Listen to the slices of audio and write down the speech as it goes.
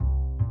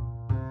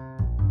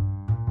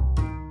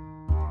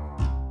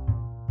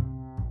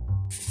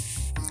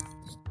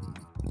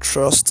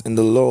trust in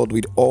the Lord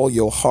with all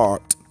your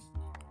heart,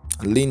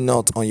 and lean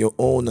not on your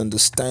own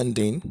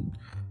understanding.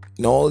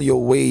 In all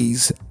your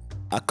ways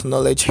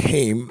acknowledge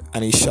him,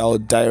 and he shall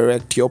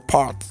direct your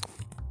path.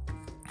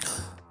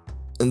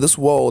 In this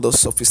world of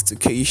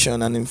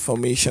sophistication and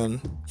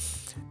information,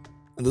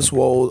 in this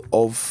world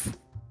of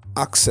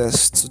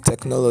access to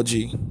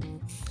technology,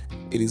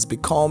 it is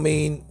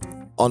becoming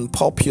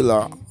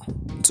unpopular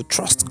to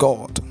trust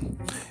God.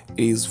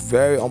 It is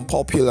very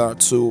unpopular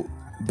to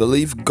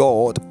believe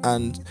God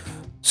and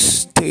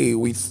stay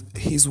with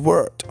his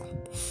word.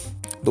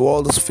 The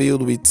world is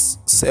filled with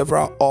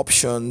several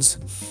options,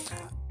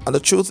 and the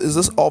truth is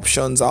these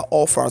options are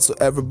offered to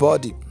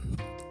everybody.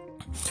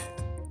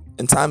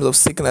 In times of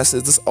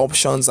sicknesses, these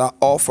options are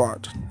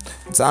offered.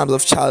 In times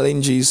of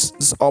challenges,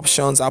 these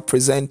options are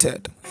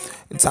presented.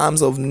 In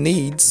times of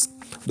needs,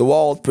 the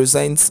world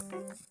presents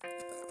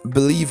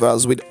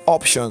believers with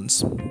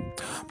options.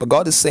 But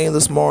God is saying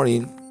this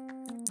morning,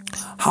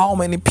 how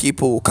many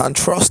people can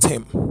trust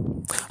him?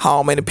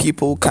 How many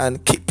people can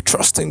keep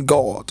trusting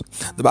God?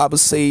 The Bible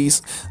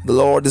says, the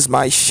Lord is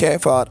my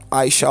shepherd,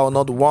 I shall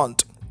not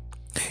want.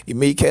 He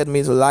maketh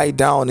me to lie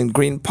down in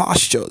green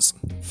pastures.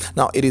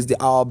 Now, it is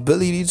our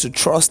ability to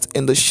trust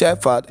in the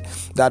shepherd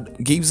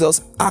that gives us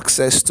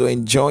access to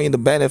enjoying the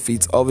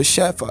benefits of a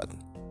shepherd.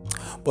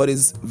 But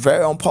it's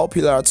very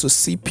unpopular to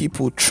see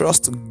people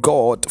trust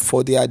God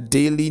for their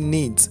daily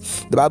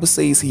needs. The Bible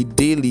says he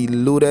daily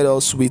loaded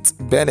us with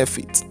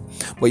benefits.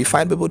 But you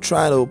find people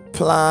trying to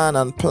plan,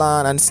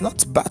 and it's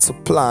not bad to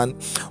plan,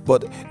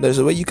 but there's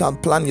a way you can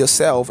plan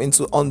yourself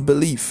into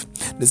unbelief.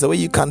 There's a way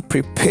you can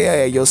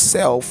prepare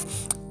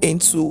yourself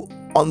into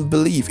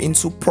unbelief,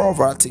 into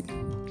poverty.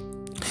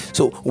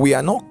 So we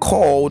are not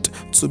called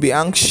to be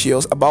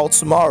anxious about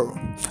tomorrow.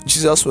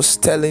 Jesus was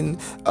telling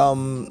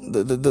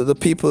the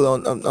people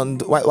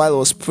while I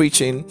was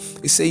preaching,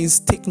 he says,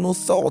 take no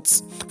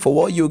thoughts for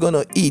what you're going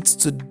to eat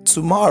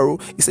tomorrow.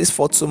 He says,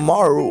 for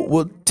tomorrow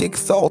will take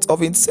thought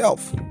of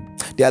itself.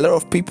 There are a lot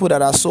of people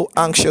that are so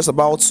anxious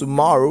about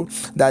tomorrow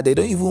that they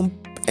don't even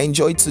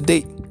enjoy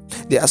today.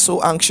 They are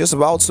so anxious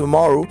about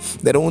tomorrow,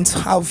 they don't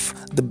have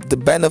the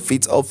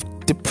benefits of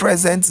the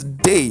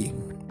present day.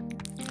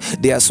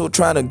 They are so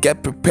trying to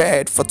get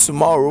prepared for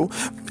tomorrow,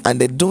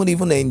 and they don't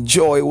even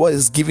enjoy what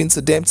is given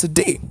to them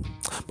today.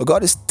 But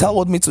God has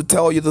told me to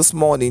tell you this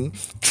morning,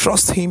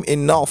 trust him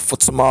enough for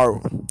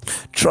tomorrow.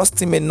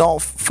 Trust him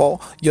enough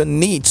for your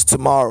needs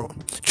tomorrow.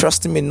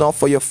 Trust him enough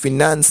for your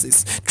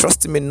finances.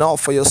 Trust him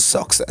enough for your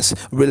success.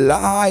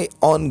 Rely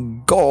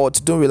on God.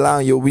 Don't rely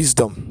on your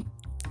wisdom.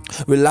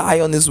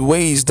 Rely on his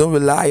ways. Don't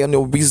rely on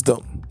your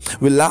wisdom.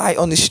 Rely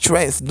on his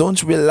strength.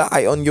 Don't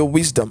rely on your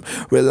wisdom.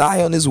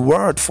 Rely on his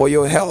word for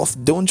your health.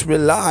 Don't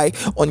rely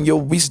on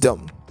your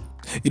wisdom.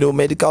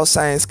 Medical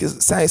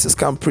sciences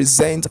can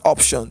present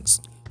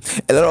options.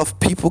 A lot of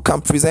people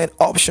can present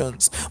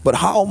options, but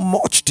how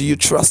much do you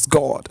trust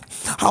God?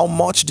 How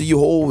much do you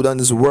hold on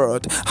his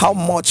word? How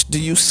much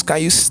can you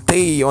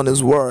stay on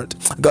his word?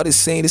 God is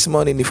saying this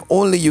morning, if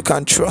only you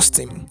can trust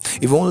him,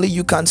 if only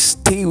you can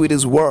stay with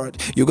his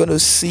word, you're going to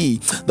see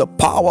the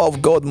power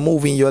of God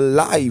move in your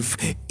life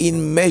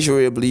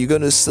immeasurably. You're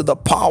going to see the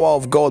power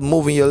of God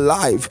move in your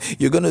life.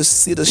 You're going to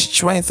see the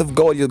strength of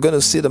God. You're going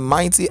to see the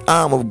mighty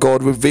arm of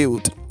God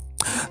revealed.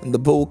 In the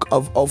book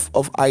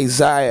of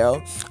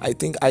Isaiah, I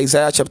think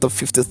Isaiah chapter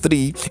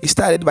 53, he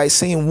started by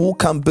saying, who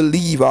can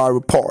believe our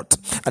report?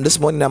 And this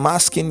morning I'm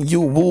asking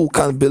you, who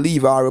can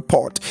believe our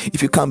report?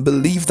 If you can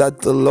believe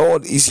that the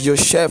Lord is your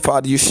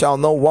shepherd, you shall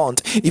not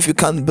want. If you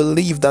can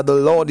believe that the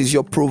Lord is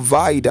your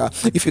provider,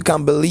 if you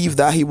can believe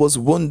that he was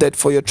wounded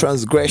for your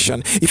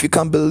transgression, if you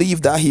can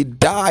believe that he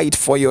died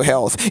for your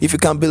health, if you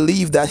can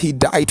believe that he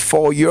died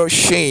for your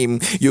shame,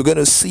 you're going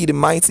to see the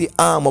mighty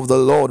arm of the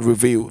Lord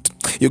revealed.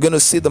 You're going to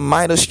see the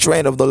mighty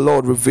strength of the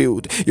Lord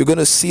revealed. You're going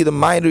to see the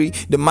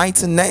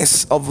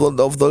mightiness of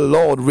the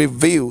Lord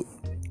revealed.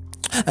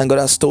 And God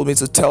has told me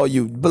to tell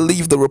you,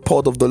 believe the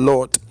report of the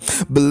Lord.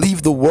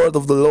 Believe the word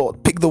of the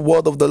Lord. Pick the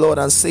word of the Lord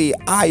and say,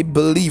 I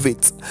believe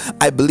it.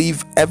 I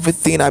believe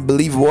everything. I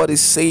believe what it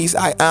says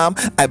I am.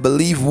 I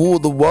believe who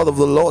the word of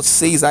the Lord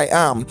says I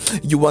am.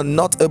 You are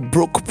not a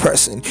broke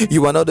person.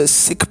 You are not a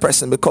sick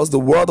person, because the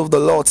word of the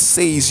Lord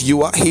says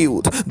you are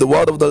healed. The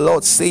word of the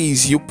Lord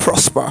says you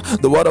prosper.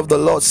 The word of the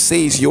Lord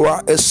says you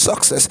are a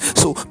success.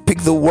 So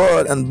pick the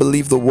word and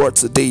believe the word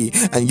today,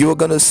 and you are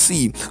going to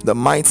see the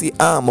mighty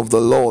arm of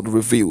the Lord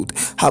revealed.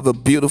 Have a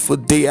beautiful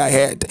day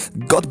ahead.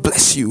 God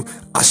bless you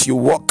as you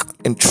walk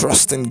and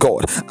trust in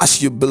God,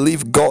 as you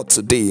believe God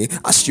today,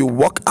 as you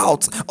walk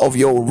out of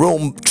your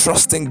room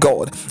trusting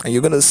God, and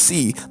you're going to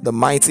see the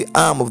mighty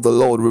arm of the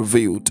Lord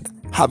revealed.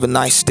 Have a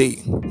nice day.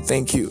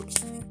 Thank you.